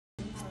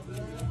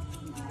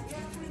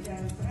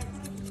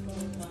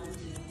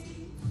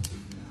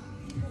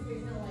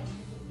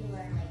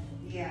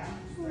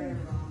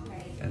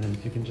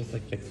if you can just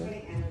like fix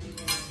it.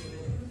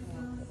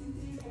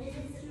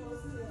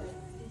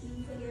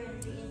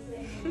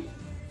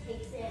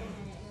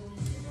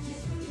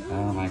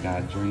 Oh my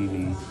god,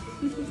 dreamy.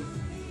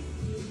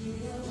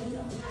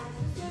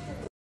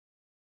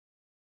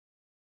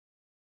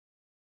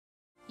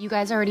 You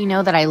guys already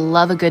know that I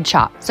love a good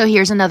chop, so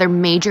here's another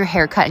major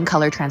haircut and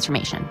color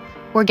transformation.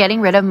 We're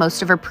getting rid of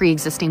most of her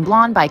pre-existing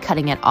blonde by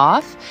cutting it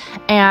off,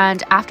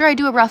 and after I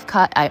do a rough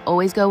cut, I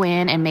always go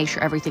in and make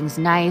sure everything's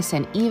nice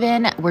and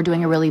even. We're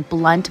doing a really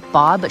blunt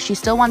bob, but she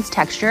still wants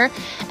texture,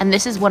 and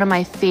this is one of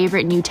my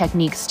favorite new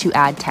techniques to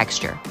add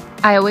texture.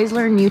 I always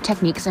learn new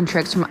techniques and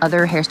tricks from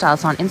other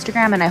hairstylists on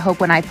Instagram, and I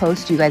hope when I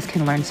post, you guys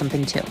can learn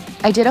something too.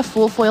 I did a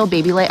full foil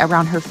baby light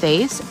around her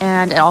face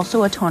and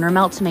also a toner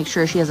melt to make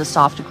sure she has a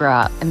soft grow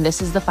out, and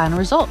this is the final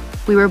result.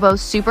 We were both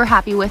super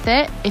happy with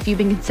it. If you've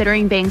been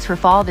considering bangs for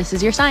fall, this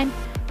is your sign.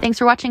 Thanks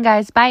for watching,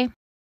 guys. Bye.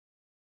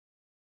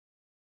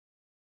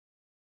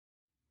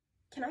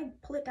 Can I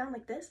pull it down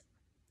like this?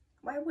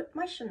 Why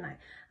shouldn't I?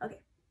 Okay.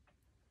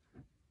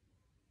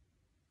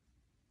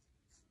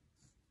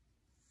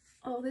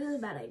 Oh, this is a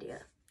bad idea.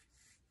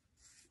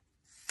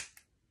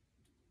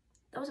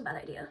 That was a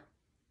bad idea.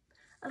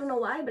 I don't know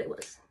why, but it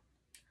was.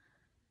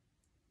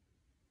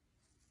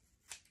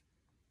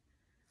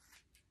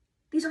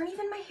 These aren't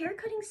even my hair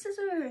cutting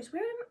scissors.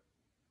 Where am I?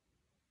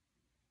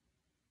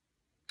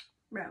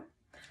 Bro,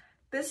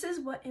 this is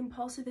what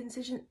impulsive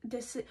decisions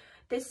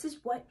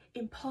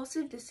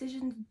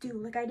do.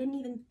 Like, I didn't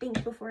even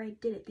think before I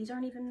did it. These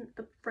aren't even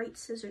the right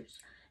scissors,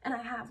 and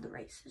I have the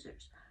right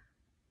scissors.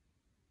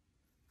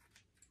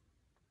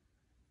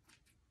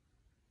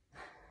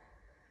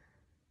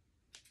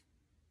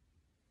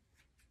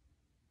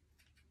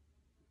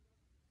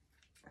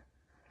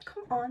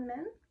 Come on,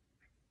 man.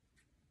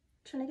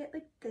 Trying to get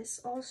like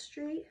this all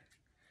straight,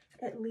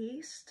 at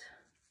least.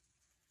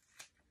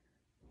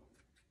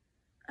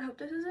 I hope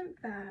this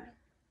isn't bad.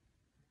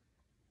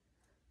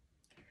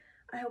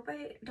 I hope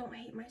I don't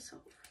hate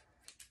myself.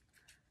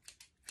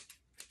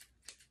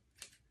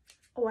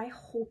 Oh, I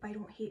hope I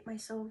don't hate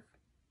myself.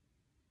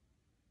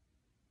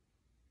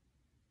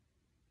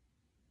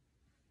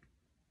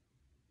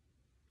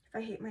 If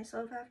I hate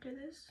myself after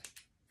this,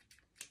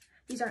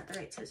 these aren't the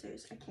right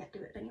scissors. I can't do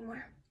it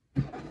anymore.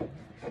 I'm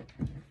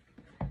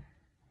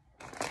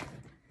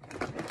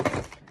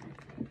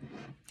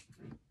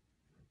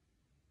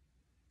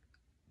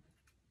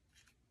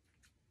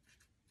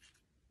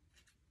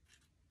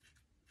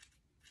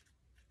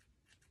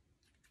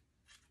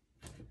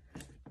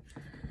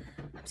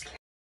scared.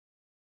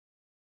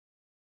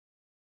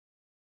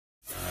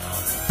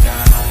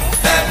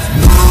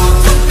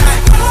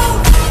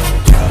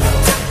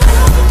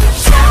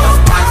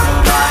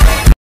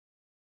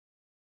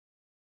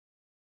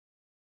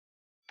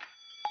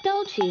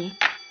 Dolce,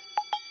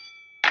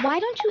 why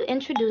don't you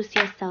introduce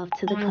yourself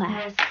to the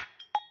class?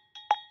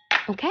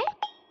 Okay?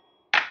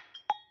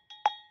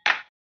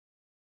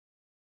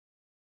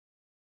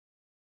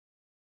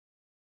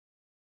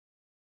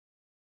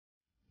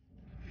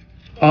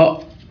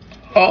 Oh,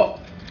 oh,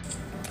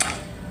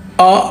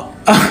 oh,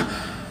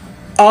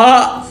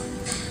 oh,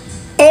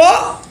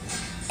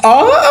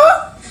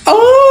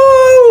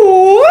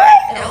 oh,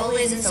 what? It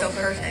always is so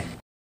perfect.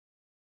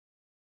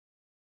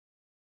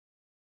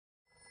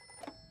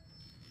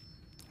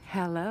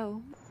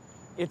 Hello.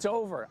 It's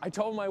over. I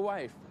told my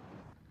wife.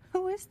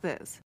 Who is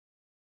this?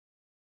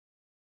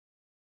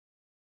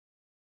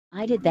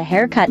 I did the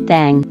haircut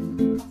thing.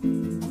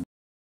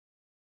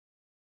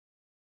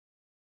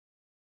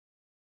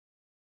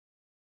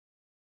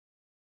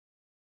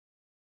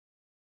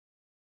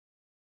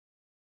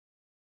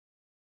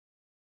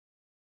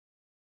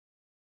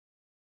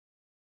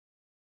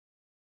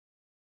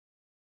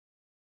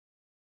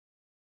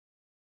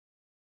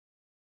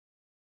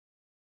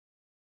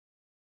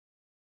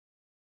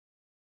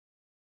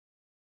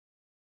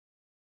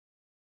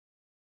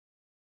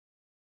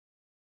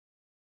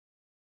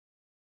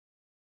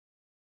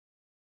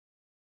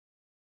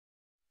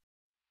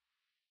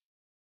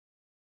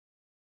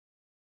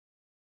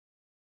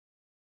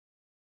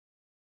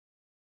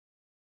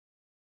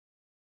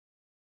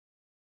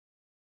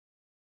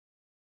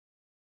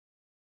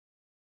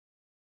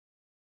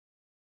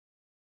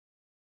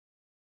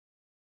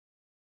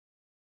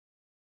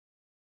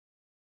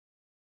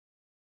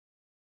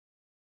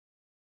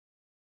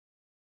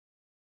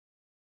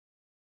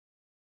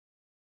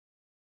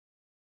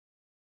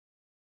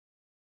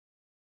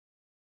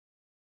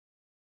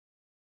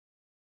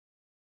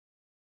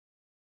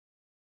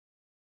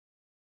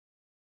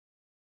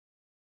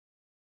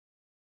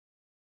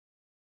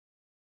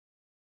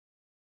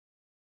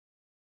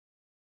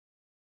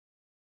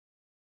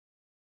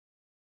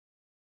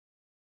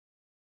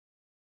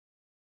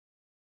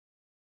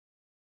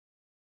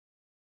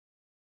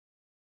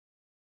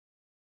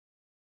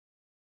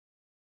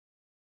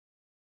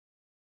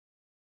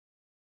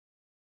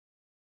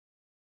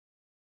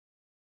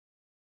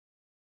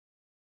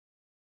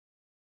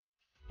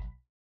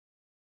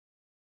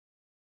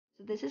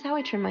 This is how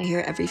I trim my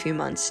hair every few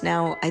months.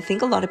 Now, I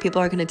think a lot of people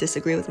are going to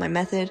disagree with my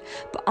method,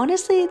 but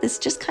honestly, this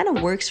just kind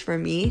of works for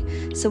me.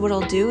 So what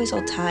I'll do is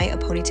I'll tie a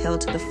ponytail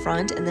to the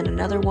front and then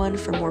another one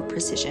for more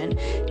precision.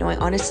 Now, I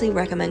honestly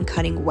recommend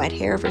cutting wet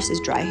hair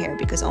versus dry hair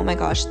because, oh my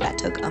gosh, that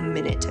took a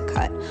minute to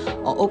cut.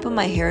 I'll open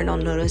my hair and I'll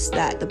notice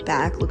that the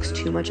back looks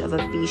too much of a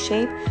V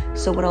shape.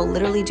 So what I'll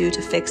literally do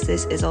to fix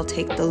this is I'll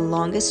take the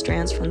longest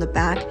strands from the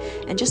back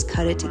and just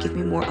cut it to give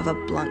me more of a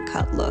blunt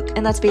cut look.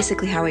 And that's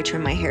basically how I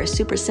trim my hair.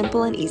 Super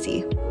simple and easy.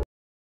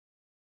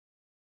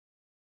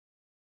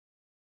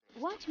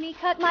 Watch me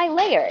cut my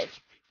layers.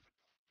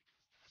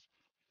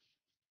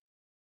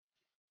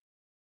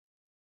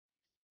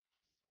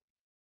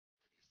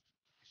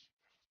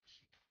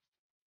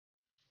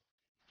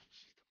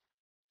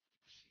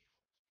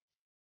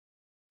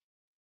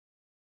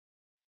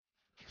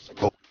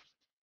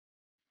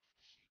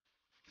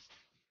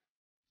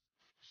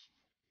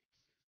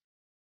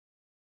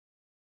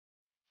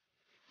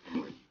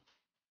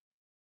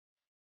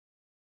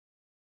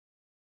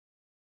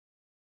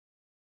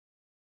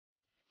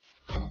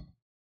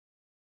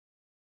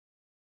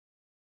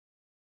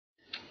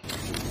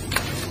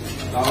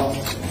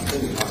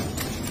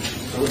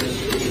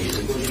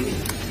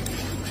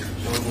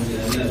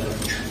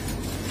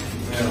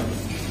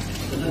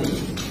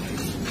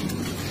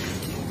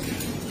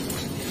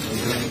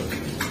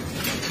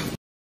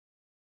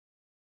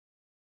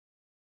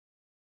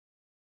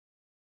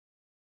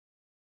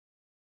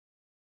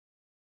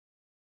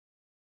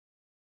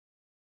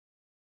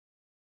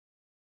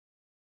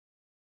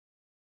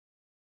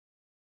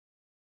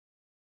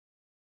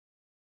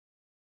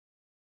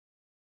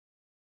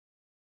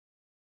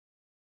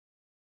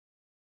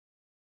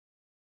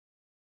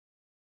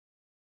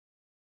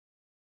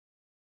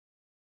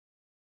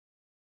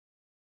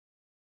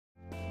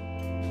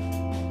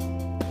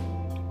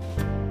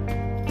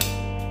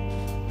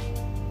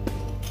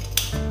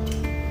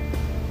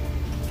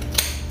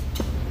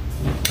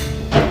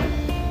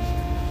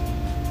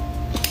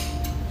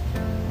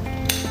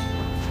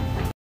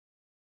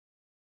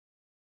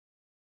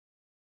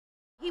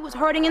 He was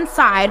hurting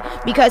inside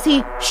because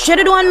he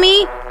shitted on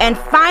me and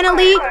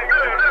finally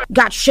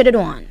got shitted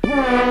on.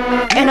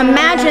 And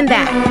imagine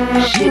that.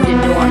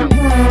 Shitted on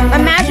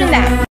him. Imagine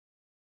that.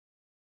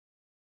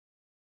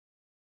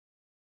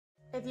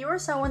 If you are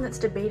someone that's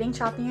debating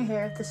chopping your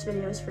hair, this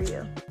video is for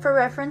you. For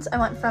reference, I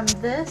went from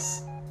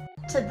this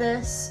to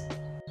this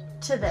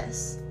to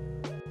this.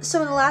 So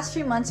in the last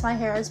few months, my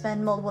hair has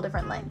been multiple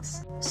different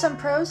lengths. Some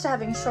pros to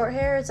having short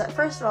hair is that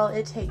first of all,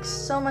 it takes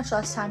so much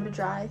less time to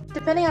dry.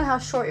 Depending on how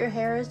short your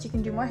hair is, you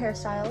can do more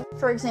hairstyles.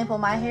 For example,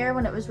 my hair,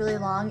 when it was really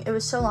long, it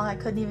was so long I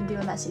couldn't even do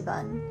a messy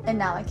bun, and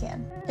now I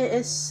can. It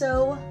is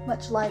so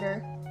much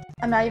lighter.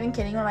 I'm not even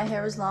kidding, when my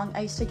hair was long,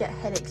 I used to get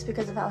headaches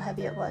because of how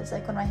heavy it was,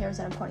 like when my hair was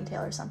in a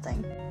ponytail or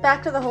something.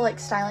 Back to the whole like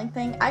styling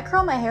thing, I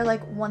curl my hair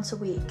like once a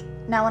week.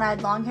 Now when I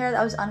had long hair,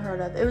 that was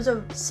unheard of. It was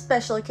a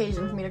special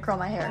occasion for me to curl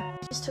my hair.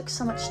 It just took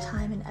so much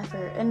time and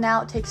effort, and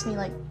now it takes me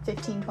like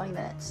 15-20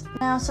 minutes.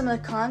 Now some of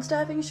the cons to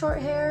having short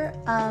hair,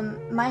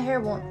 my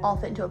hair won't all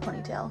fit into a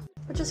ponytail,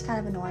 which is kind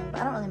of annoying,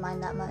 but I don't really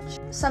mind that much.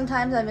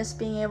 Sometimes I miss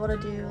being able to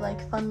do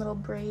like fun little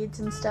braids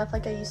and stuff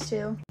like I used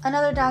to.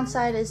 Another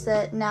downside is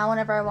that now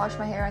whenever I wash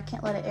my hair, I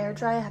can't let it air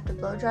dry. I have to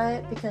blow dry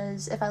it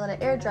because if I let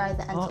it air dry,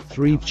 the ends will Part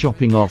 3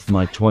 chopping off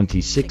my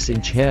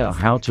 26-inch hair.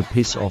 How to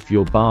piss off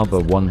your barber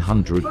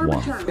 101.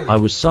 I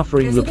was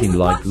suffering looking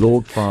like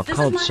Lord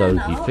Farquaad, so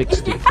he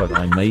fixed it, but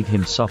I made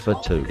him suffer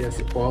too.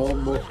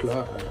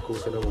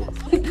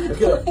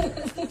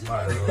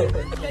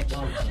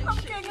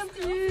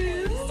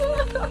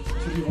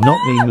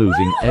 Not me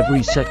moving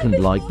every second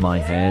like my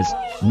hair's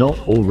not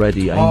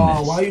already a mess.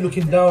 Oh, why are you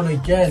looking down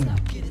again?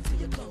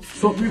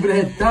 Stop moving the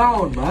head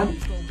down, man.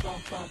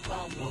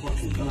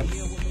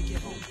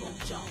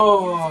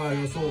 Oh,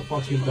 you're so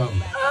fucking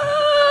dumb.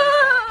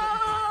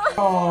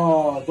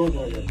 Oh, don't do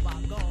it.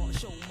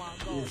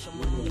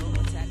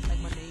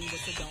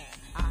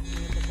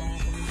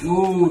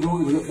 No,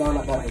 don't look down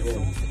like that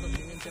again.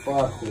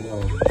 Fucking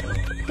hell.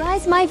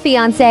 Guys, my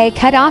fiance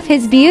cut off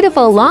his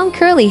beautiful long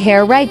curly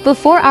hair right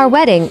before our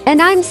wedding,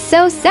 and I'm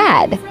so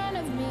sad.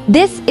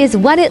 This is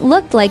what it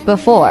looked like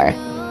before.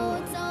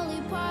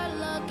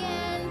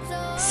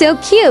 So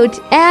cute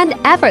and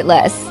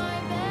effortless.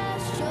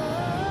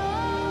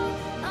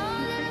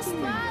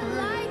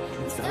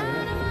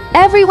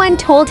 Everyone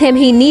told him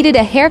he needed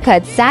a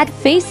haircut, sad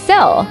face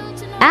so.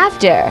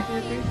 After.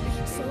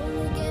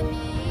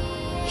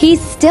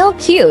 He's still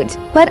cute,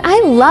 but I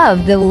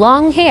love the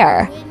long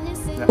hair.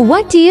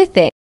 What do you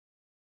think?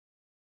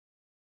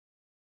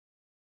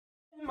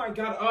 Oh my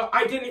god,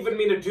 I didn't even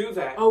mean to do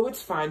that. Oh,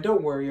 it's fine.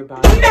 Don't worry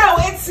about it. No,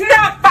 it's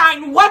not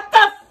fine! What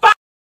the fuck?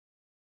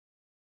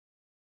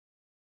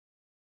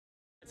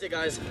 That's it,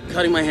 guys.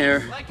 Cutting my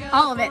hair.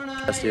 All of it.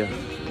 That's you.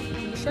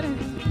 You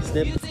shouldn't.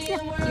 Snip. Yeah.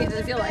 Does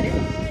it feel lighter?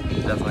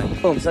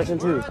 Definitely. Boom, section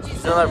 2. You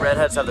know that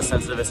redheads have the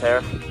sensitivest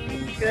hair?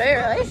 Do they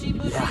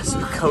really? Yeah, so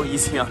go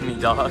easy on me,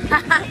 dog.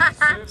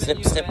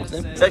 Snip, snip,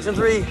 snip. Section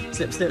 3.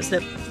 Snip, snip,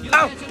 snip.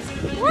 Ow!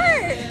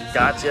 What?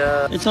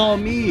 Gotcha. It's all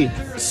me.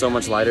 So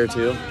much lighter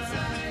too.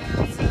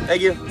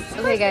 Thank you.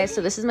 Okay guys,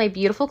 so this is my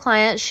beautiful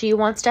client. She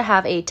wants to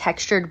have a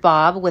textured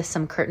bob with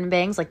some curtain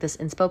bangs like this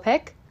inspo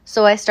pic.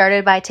 So I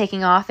started by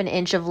taking off 1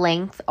 inch of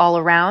length all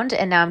around,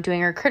 and now I'm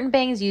doing her curtain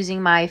bangs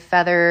using my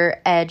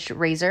feather edge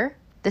razor.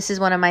 This is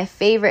one of my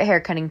favorite hair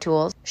cutting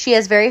tools. She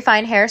has very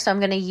fine hair, so I'm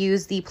going to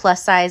use the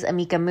plus size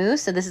Amika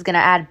mousse. So this is going to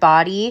add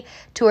body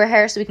to her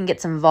hair so we can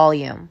get some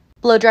volume.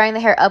 Blow drying the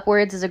hair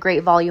upwards is a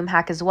great volume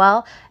hack as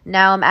well.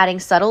 Now I'm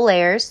adding subtle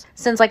layers.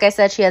 Since, like I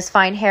said, she has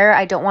fine hair,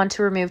 I don't want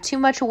to remove too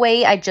much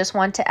weight. I just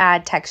want to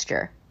add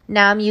texture.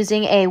 Now I'm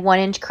using a 1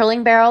 inch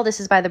curling barrel.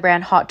 This is by the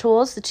brand Hot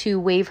Tools to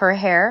wave her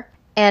hair.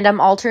 And I'm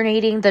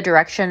alternating the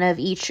direction of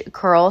each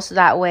curl so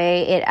that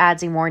way it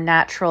adds a more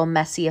natural,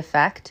 messy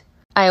effect.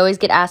 I always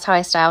get asked how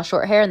I style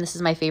short hair, and this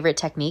is my favorite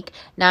technique.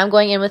 Now I'm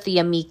going in with the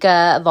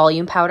Amika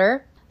volume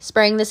powder,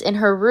 spraying this in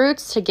her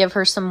roots to give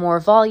her some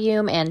more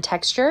volume and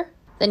texture.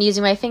 Then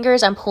using my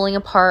fingers, I'm pulling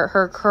apart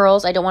her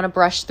curls. I don't want to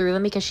brush through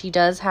them because she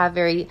does have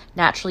very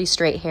naturally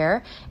straight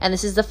hair. And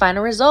this is the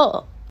final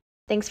result.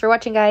 Thanks for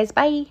watching, guys.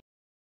 Bye.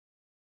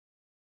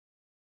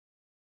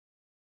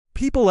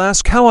 People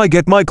ask how I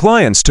get my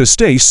clients to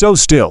stay so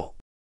still.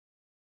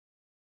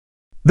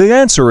 The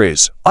answer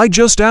is, I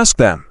just ask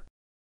them.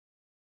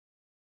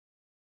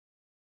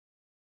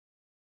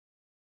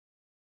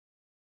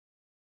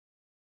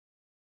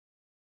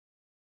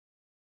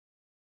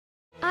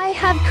 I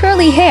have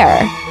curly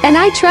hair, and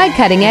I tried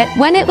cutting it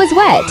when it was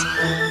wet.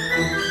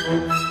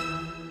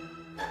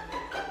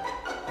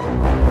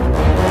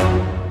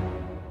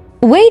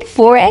 Wait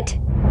for it.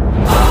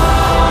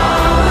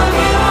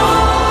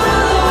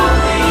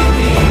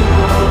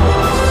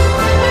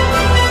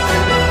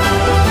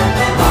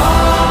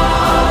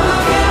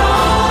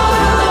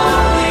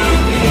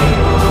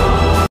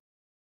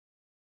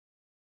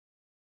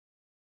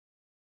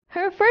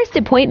 Her first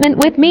appointment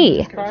with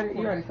me.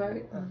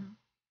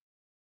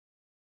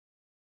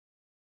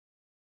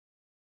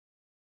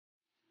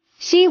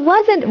 She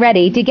wasn't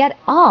ready to get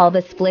all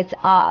the splits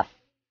off.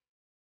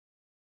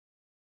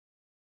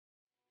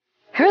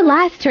 Her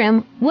last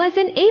trim was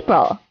in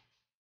April.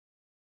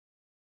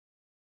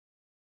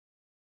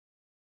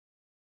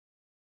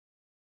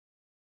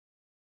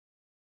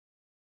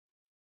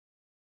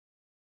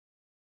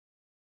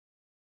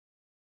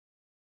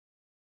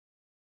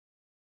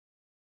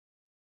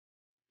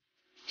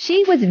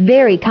 She was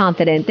very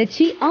confident that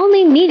she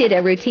only needed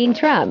a routine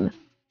trim.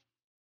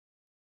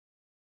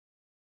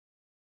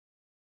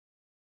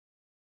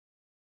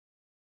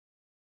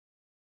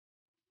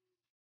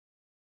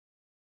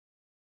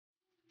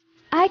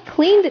 I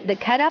cleaned the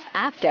cut up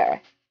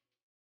after.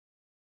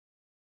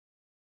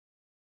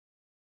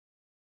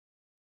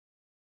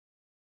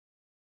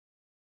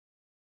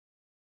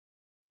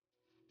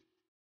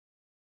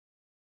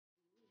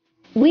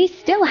 We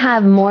still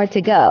have more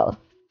to go.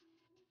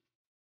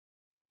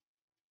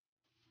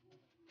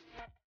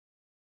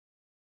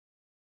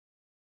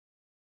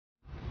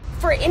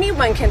 For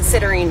anyone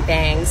considering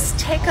bangs,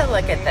 take a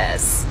look at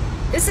this.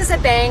 This is a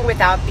bang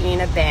without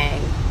being a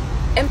bang.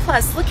 And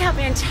plus, look how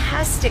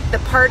fantastic the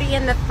party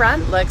in the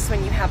front looks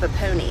when you have a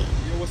pony.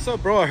 Yo, what's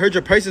up, bro? I heard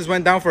your prices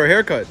went down for a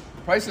haircut.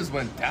 Prices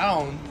went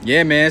down?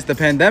 Yeah, man, it's the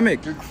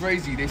pandemic. You're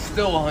crazy. They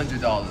still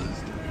 $100.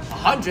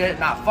 100?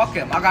 Nah, fuck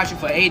him. I got you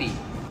for 80.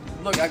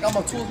 Look, I got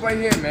my tools right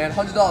here, man.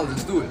 $100.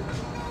 Let's do it.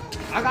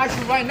 I got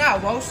you right now,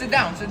 bro. Sit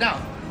down. Sit down.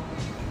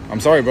 I'm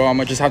sorry, bro. I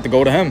might just have to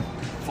go to him.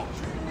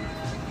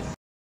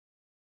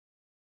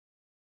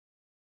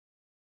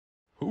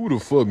 Who the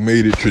fuck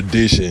made it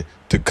tradition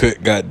to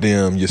cut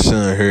goddamn your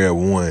son hair at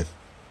 1?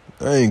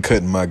 I ain't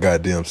cutting my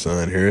goddamn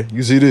son hair.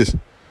 You see this?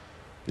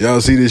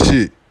 Y'all see this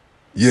shit?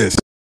 Yes.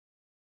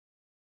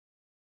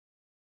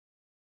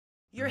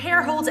 Your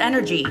hair holds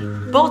energy,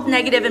 both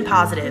negative and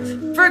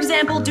positive. For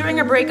example, during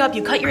a breakup,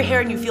 you cut your hair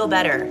and you feel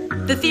better.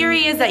 The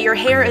theory is that your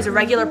hair is a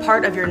regular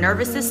part of your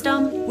nervous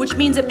system, which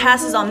means it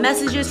passes on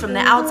messages from the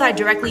outside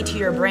directly to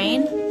your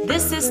brain.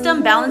 This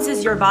system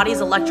balances your body's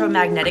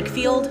electromagnetic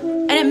field.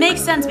 And it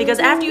makes sense because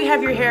after you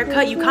have your hair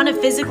cut, you kind of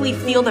physically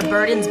feel the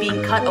burdens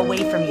being cut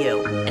away from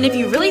you. And if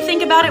you really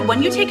think about it,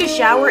 when you take a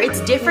shower, it's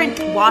different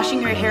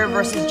washing your hair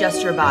versus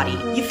just your body.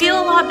 You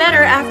feel a lot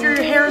better after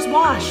your hair is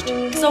washed.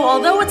 So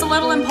although it's a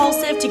little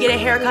impulsive to get a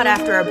haircut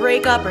after a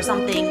breakup or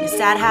something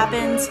sad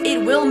happens,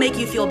 it will make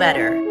you feel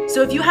better.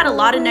 So if you had a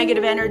lot of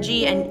negative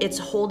energy and it's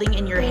holding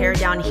in your hair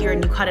down here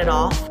and you cut it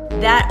off,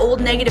 that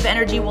old negative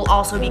energy will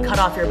also be cut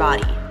off your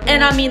body.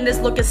 And I mean, this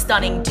look is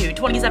stunning too,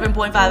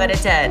 27.5 out of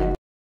 10.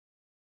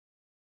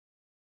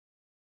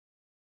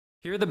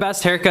 Here are the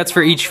best haircuts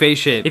for each face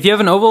shape. If you have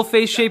an oval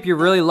face shape, you're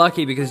really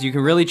lucky because you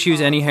can really choose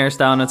any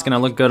hairstyle and it's gonna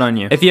look good on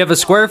you. If you have a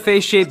square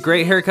face shape,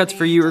 great haircuts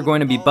for you are going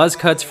to be buzz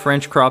cuts,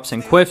 French crops,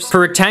 and quiffs. For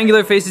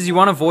rectangular faces, you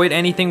want to avoid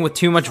anything with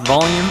too much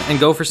volume and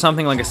go for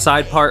something like a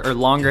side part or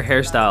longer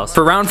hairstyles.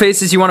 For round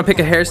faces, you want to pick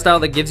a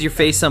hairstyle that gives your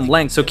face some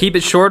length, so keep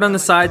it short on the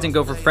sides and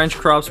go for French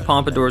crops,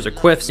 pompadours, or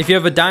quiffs. If you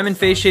have a diamond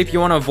face shape, you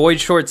want to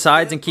avoid short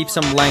sides and keep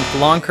some length.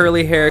 Long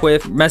curly hair,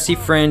 quiff, messy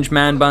fringe,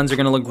 man buns are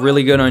gonna look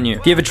really good on you.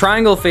 If you have a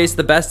triangle face,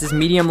 the best is has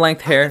medium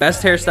length hair.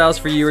 Best hairstyles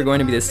for you are going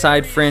to be the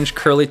side fringe,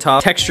 curly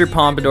top, texture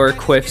pompadour,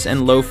 quiffs,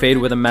 and low fade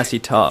with a messy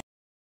top.